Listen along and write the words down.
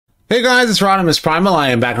Hey guys, it's RodimusPrimal.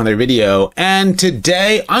 I am back on another video, and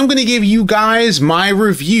today I'm going to give you guys my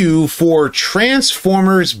review for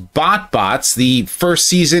Transformers Botbots. The first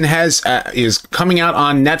season is coming out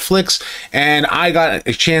on Netflix, and I got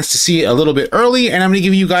a chance to see it a little bit early, and I'm going to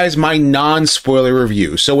give you guys my non-spoiler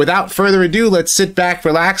review. So without further ado, let's sit back,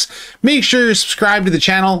 relax, make sure you're subscribed to the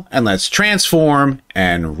channel, and let's transform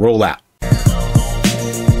and roll out.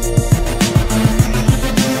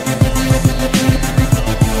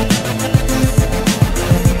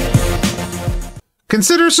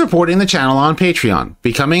 Consider supporting the channel on Patreon,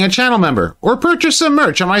 becoming a channel member, or purchase some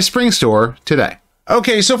merch on my spring store today.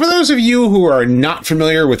 Okay, so for those of you who are not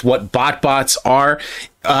familiar with what Botbots are,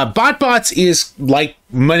 Botbots is like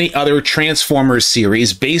many other Transformers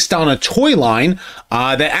series based on a toy line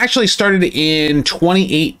that actually started in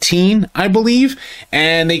 2018, I believe,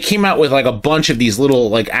 and they came out with like a bunch of these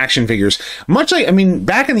little like action figures. Much like, I mean,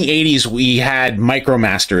 back in the 80s, we had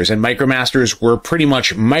Micromasters, and Micromasters were pretty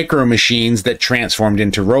much micro machines that transformed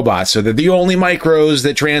into robots. So they're the only micros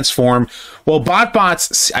that transform. Well,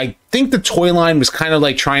 Botbots, I think the toy line was kind of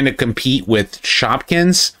like trying to compete with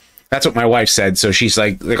Shopkins. That's what my wife said. So she's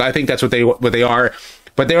like I think that's what they are.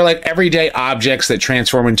 But they're like everyday objects that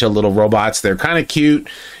transform into little robots. They're kind of cute.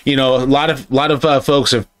 You know, a lot of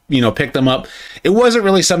folks have, you know, picked them up. It wasn't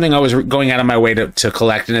really something I was going out of my way to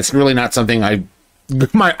collect, and it's really not something I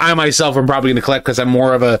myself am probably going to collect, because I'm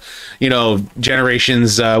more of a, you know,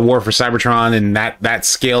 Generations War for Cybertron and that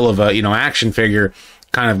scale of a, you know, action figure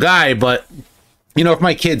kind of guy. But you know, if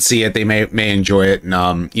my kids see it, they may enjoy it.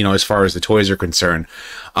 And, you know, as far as the toys are concerned.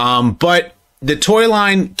 But the toy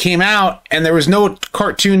line came out and there was no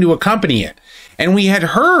cartoon to accompany it. And we had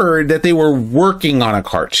heard that they were working on a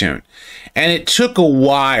cartoon, and it took a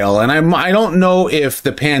while. And I don't know if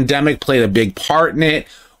the pandemic played a big part in it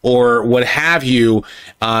or what have you.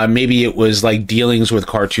 Maybe it was like dealings with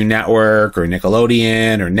Cartoon Network or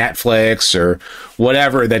Nickelodeon or Netflix or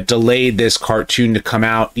whatever that delayed this cartoon to come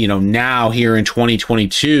out, you know, now here in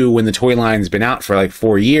 2022, when the toy line's been out for like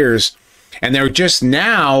 4 years. And they're just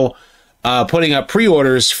now putting up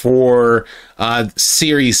pre-orders for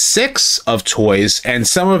Series 6 of toys, and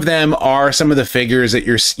some of them are some of the figures that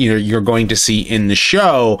you're going to see in the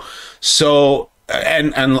show. So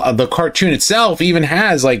and the cartoon itself even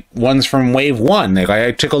has like ones from Wave 1. Like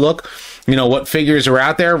I took a look, you know, what figures are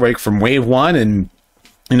out there like from Wave 1, and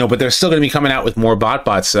you know, but they're still going to be coming out with more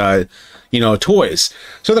Botbots you know, toys.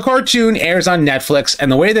 So the cartoon airs on Netflix,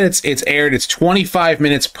 and the way that it's aired, it's 25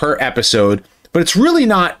 minutes per episode, but it's really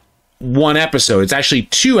not one episode. It's actually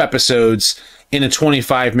 2 episodes in a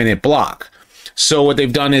 25-minute block. So what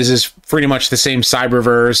they've done is pretty much the same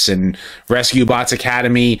Cyberverse and Rescue Bots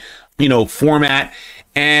Academy, you know, format.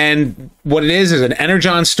 And what it is an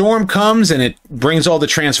Energon storm comes and it brings all the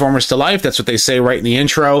Transformers to life. That's what they say right in the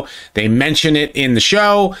intro. They mention it in the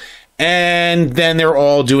show, and then they're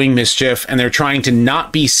all doing mischief, and they're trying to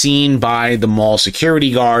not be seen by the mall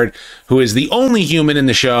security guard, who is the only human in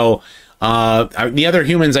the show. The other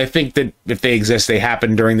humans, I think that if they exist, they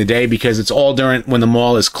happen during the day, because it's all during when the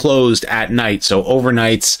mall is closed at night. So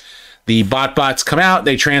overnights, the Botbots come out,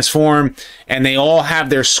 they transform, and they all have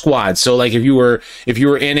their squad. So like if you were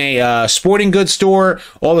in a sporting goods store,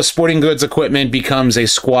 all the sporting goods equipment becomes a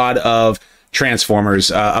squad of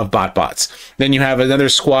Transformers, of Botbots. Then you have another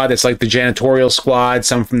squad that's like the janitorial squad,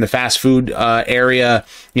 some from the fast food area.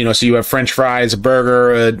 You know, so you have French fries, a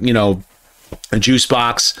burger, you know, a juice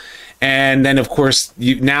box. And then, of course,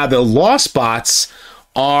 now the Lost Bots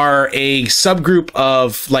are a subgroup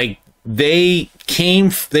of, like, they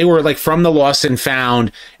were like from the Lost and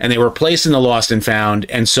Found, and they were placed in the Lost and Found.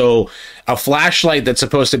 And so a flashlight that's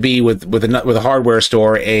supposed to be with a hardware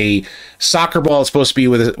store, a soccer ball is supposed to be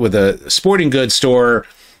with a sporting goods store,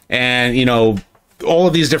 and, you know, all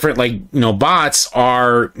of these different, like, you know, bots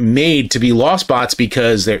are made to be Lost Bots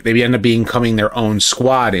because they end up becoming their own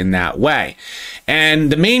squad in that way.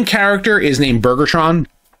 And the main character is named Burgertron,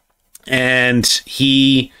 and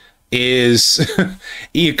he is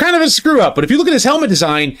kind of a screw up. But if you look at his helmet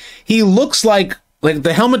design, he looks like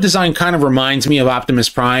the helmet design kind of reminds me of Optimus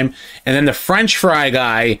Prime, and then the French fry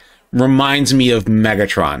guy reminds me of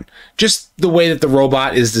Megatron. Just the way that the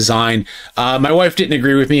robot is designed. My wife didn't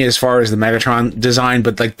agree with me as far as the Megatron design,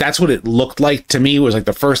 but like that's what it looked like to me. Was like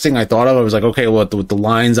the first thing I thought of. I was like, okay, well, with the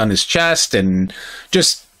lines on his chest and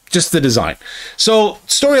just the design. So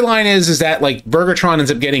storyline is that like Burgertron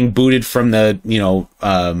ends up getting booted from the, you know,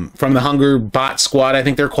 from the Hunger Bot Squad, I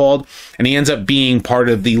think they're called, and he ends up being part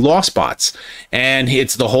of the Lost Bots. And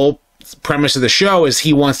it's the whole premise of the show is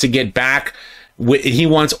he wants to get back. He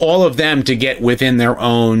wants all of them to get within their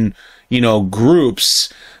own, you know,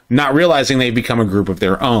 groups not realizing they've become a group of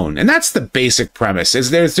their own. And that's the basic premise.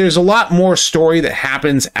 Is there's a lot more story that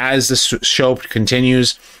happens as the show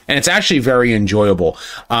continues, and it's actually very enjoyable.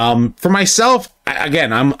 For myself,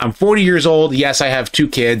 again, I'm 40 years old. Yes, I have 2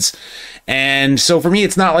 kids. And so for me,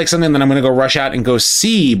 it's not like something that I'm going to go rush out and go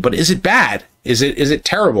see, but is it bad? Is it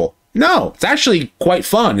terrible? No, it's actually quite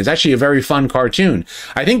fun. It's actually a very fun cartoon.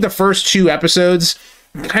 I think the first 2 episodes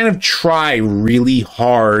kind of try really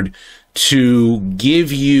hard to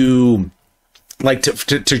give you, like,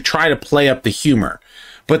 to try to play up the humor.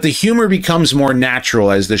 But the humor becomes more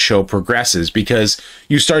natural as the show progresses, because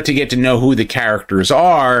you start to get to know who the characters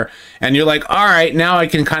are, and you're like, all right, now I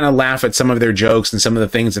can kind of laugh at some of their jokes and some of the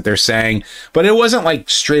things that they're saying. But it wasn't like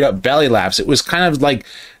straight up belly laughs. It was kind of like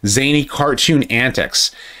zany cartoon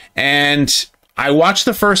antics. And I watched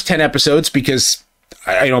the first 10 episodes because,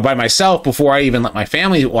 by myself before I even let my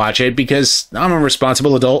family watch it, because I'm a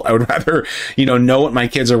responsible adult. I would rather, know what my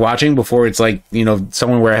kids are watching before it's like,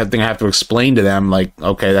 someone where I have to explain to them, like,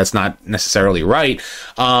 okay, that's not necessarily right.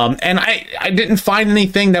 And I didn't find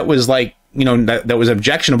anything that was like, that was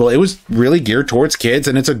objectionable. It was really geared towards kids,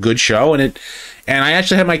 and it's a good show. And I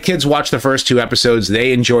actually had my kids watch the first 2 episodes.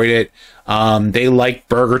 They enjoyed it. They liked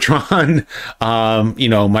Burgertron.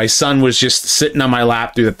 My son was just sitting on my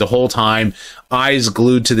lap through the whole time, eyes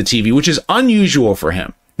glued to the TV, which is unusual for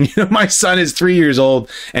him. My son is 3 years old,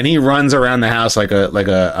 and he runs around the house like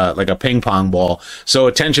a ping pong ball. So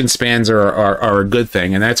attention spans are a good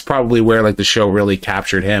thing, and that's probably where like the show really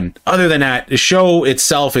captured him. Other than that, the show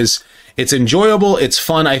itself it's enjoyable. It's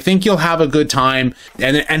fun. I think you'll have a good time.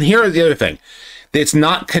 And here's the other thing. It's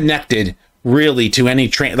not connected really to any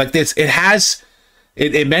train like this.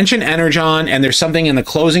 It mentioned Energon, and there's something in the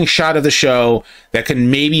closing shot of the show that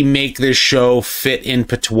can maybe make this show fit in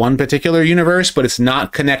one particular universe, but it's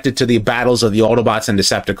not connected to the battles of the Autobots and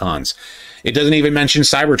Decepticons. It doesn't even mention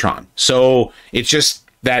Cybertron. So it's just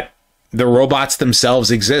that the robots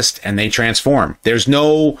themselves exist and they transform. There's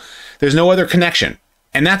no other connection.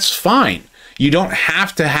 And that's fine. You don't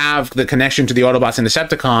have to have the connection to the Autobots and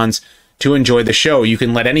Decepticons to enjoy the show. You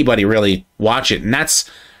can let anybody really watch it. And that's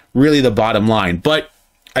really the bottom line. But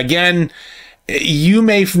again, you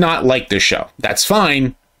may not like this show. That's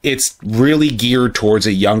fine. It's really geared towards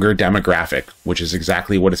a younger demographic, which is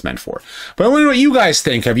exactly what it's meant for. But I wonder what you guys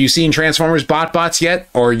think. Have you seen Transformers Botbots yet?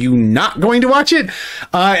 Or are you not going to watch it?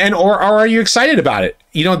 Or are you excited about it?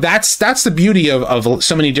 That's the beauty of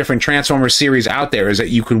so many different Transformers series out there, is that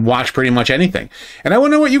you can watch pretty much anything. And I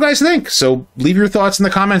want to know what you guys think. So leave your thoughts in the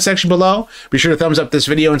comment section below. Be sure to thumbs up this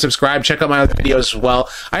video and subscribe. Check out my other videos as well.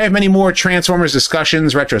 I have many more Transformers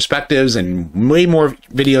discussions, retrospectives, and way more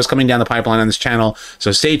videos coming down the pipeline on this channel.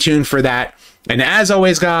 So stay tuned for that. And as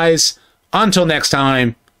always, guys, until next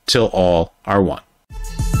time, till all are one.